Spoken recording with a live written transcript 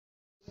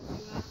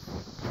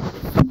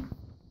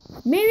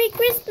Merry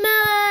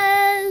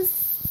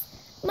Christmas,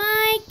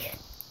 Mike.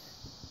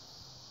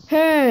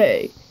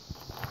 Hey,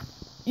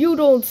 you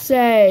don't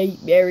say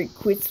Merry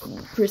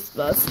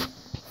Christmas.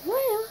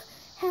 Well,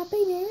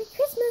 Happy Merry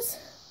Christmas.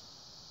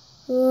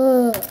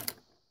 Ugh.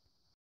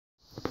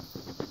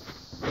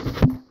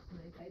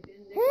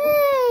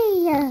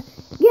 Hey,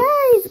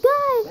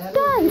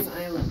 guys!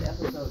 Island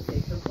episode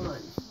takes a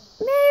plunge.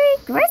 Merry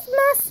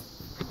Christmas.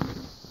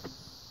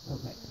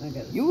 Okay, I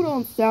got it. You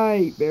don't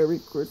say Merry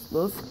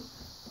Christmas.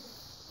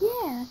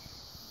 Yeah,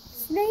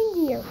 it's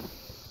reindeer.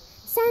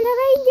 Santa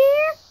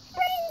reindeer.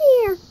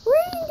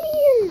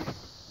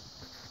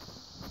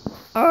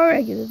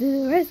 Alright,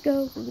 let's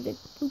go.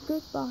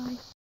 Goodbye.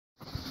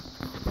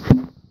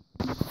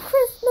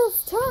 Christmas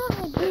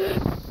time.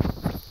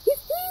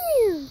 He's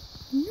here.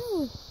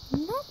 No,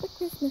 not the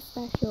Christmas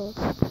special.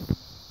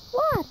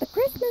 What? The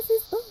Christmas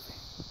is over.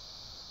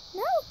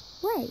 No,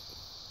 wait.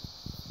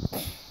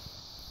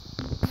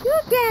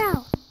 Look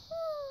out.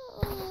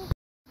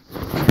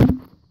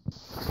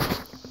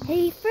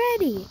 Hey,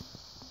 Freddy.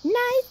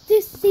 Nice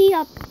to see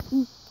a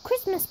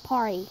Christmas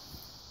party.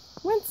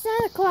 When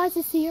Santa Claus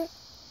is here,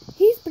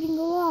 he's bringing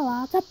a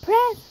lot of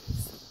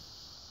presents.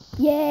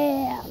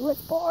 Yeah,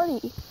 let's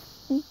party.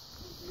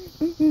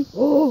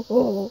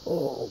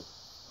 Oh.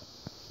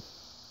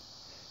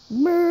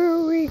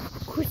 Merry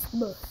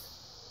Christmas.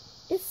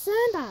 It's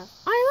Santa.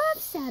 I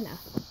love Santa.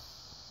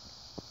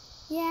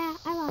 Yeah,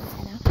 I love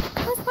Santa.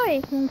 Let's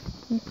party.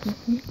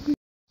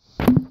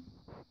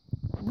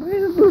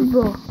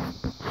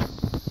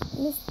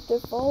 Mr.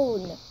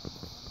 Phone.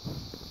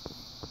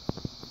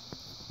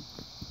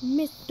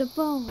 Mr.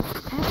 Phone,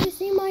 have you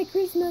seen my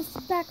Christmas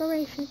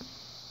decoration?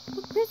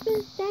 A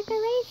Christmas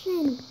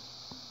decoration.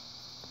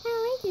 I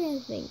don't like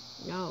anything.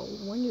 No,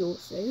 when you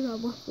say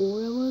that before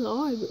I was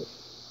alive.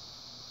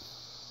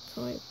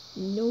 Time,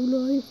 no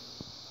life.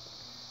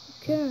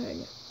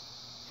 Can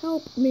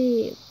help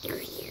me.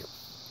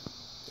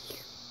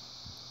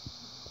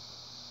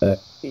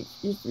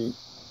 Excuse me.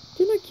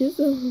 Can I kiss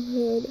on her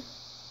head?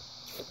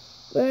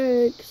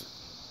 Thanks.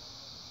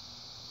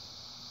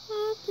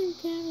 I think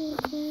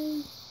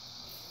everything.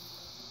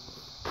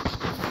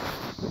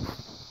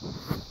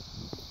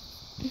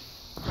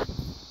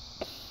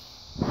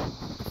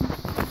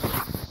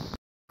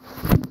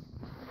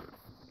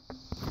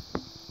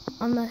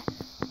 On the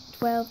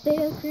 12th day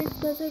of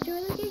Christmas, I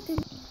joined the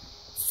kingdom.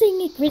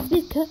 Singing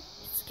Christmas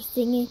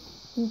singing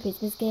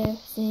Christmas care,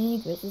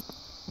 singing Christmas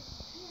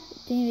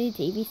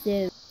TV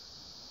show.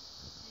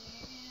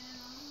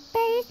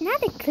 There's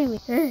not a clue.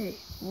 Hey,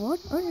 what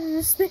are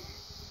you saying?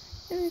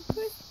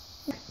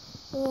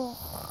 Oh.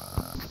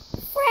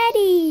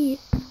 Freddy!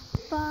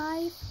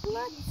 5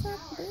 lots of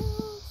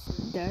bills.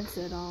 That's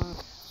it on.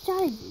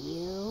 Shut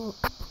you.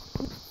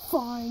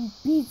 Fine,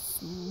 be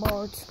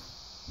smart.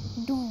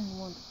 Don't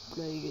want to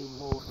play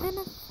anymore. And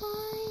a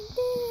fine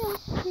day of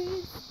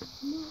Christmas.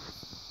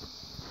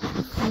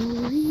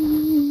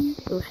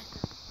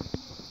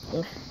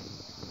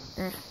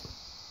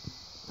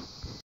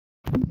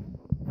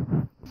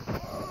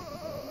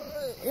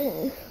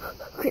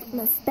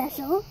 Christmas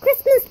special!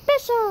 Christmas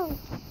special!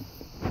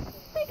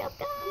 Wake up,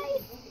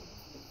 guys!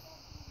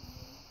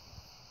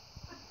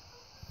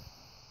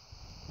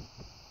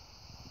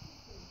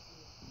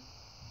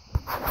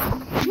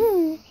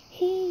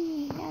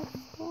 Hey, that's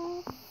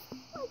cool.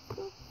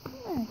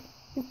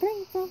 You're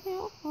playing something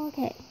else?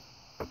 Okay.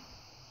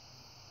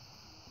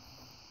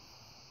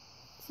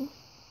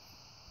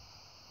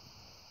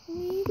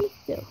 Maybe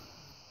so.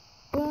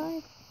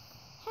 But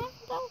have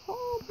the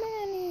whole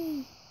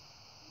many.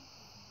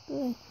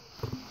 Good.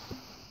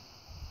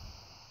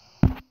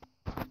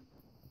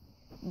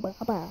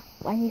 Baba,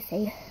 when you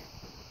say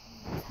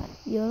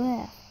you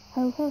laugh,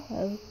 ho ho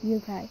ho, you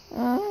cry.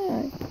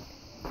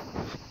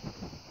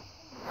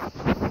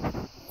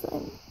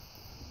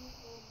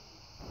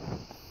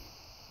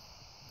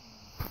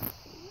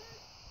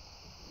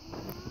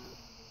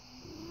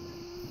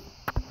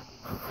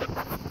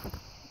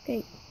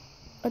 Okay,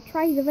 I'll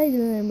try the later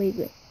and we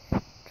will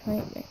try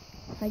it.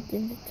 I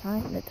didn't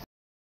time the time.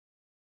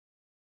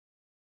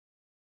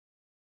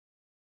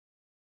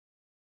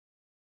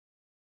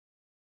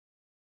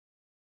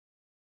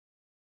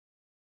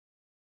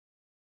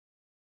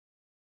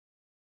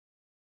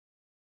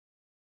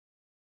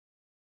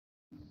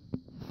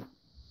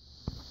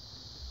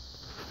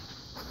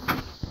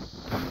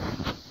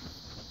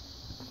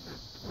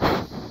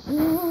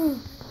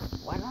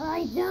 What have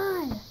I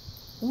done?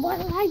 What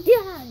have I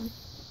done?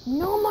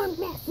 No more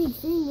messy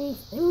things.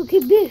 Look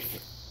at this.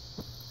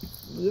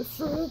 Yes,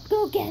 sir.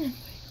 Go get him.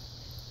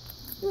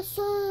 Yes,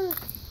 sir.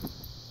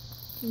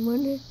 I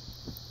wonder.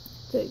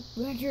 Say,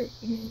 Roger.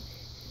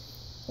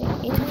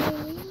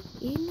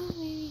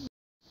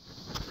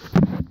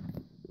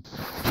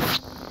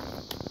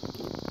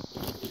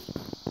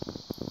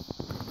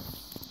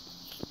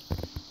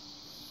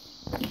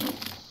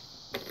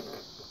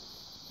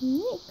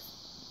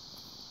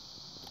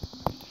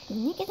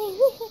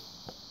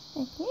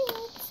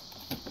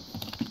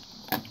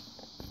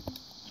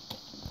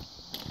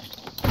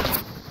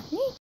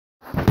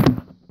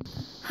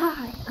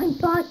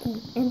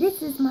 Lucky, and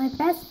this is my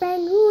best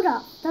friend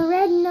Rudolph, the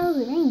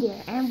red-nosed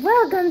reindeer, and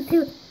welcome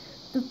to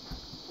the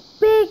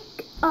big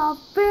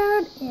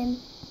bird in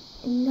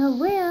the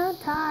real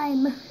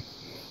time.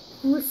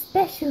 We're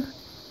special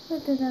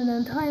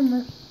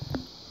time.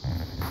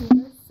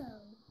 So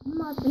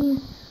must be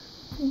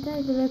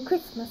the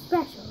Christmas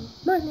special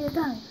Monday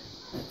time.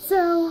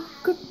 So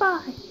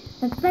goodbye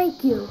and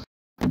thank you.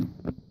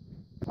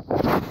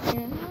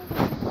 And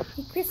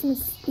the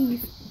Christmas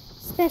Eve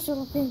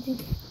special painting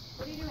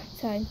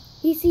time.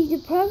 You see the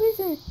progress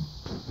and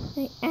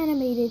they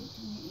animated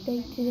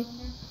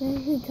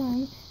the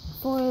time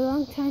for a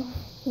long time.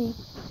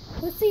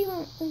 Let's see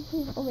what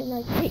over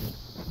like hey.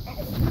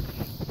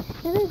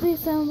 And then they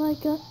sound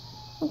like a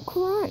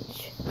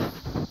crunch.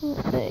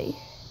 Okay.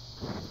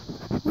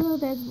 Well,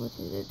 that's what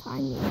the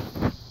time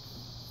is.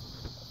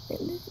 Hey,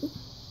 listen.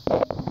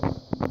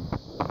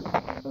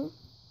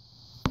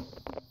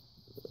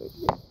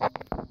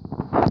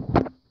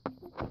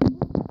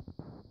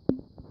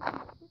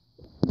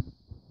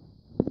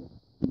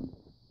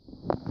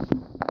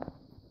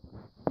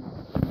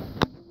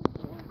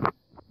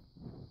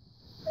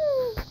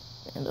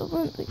 And the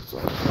one thing's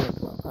like,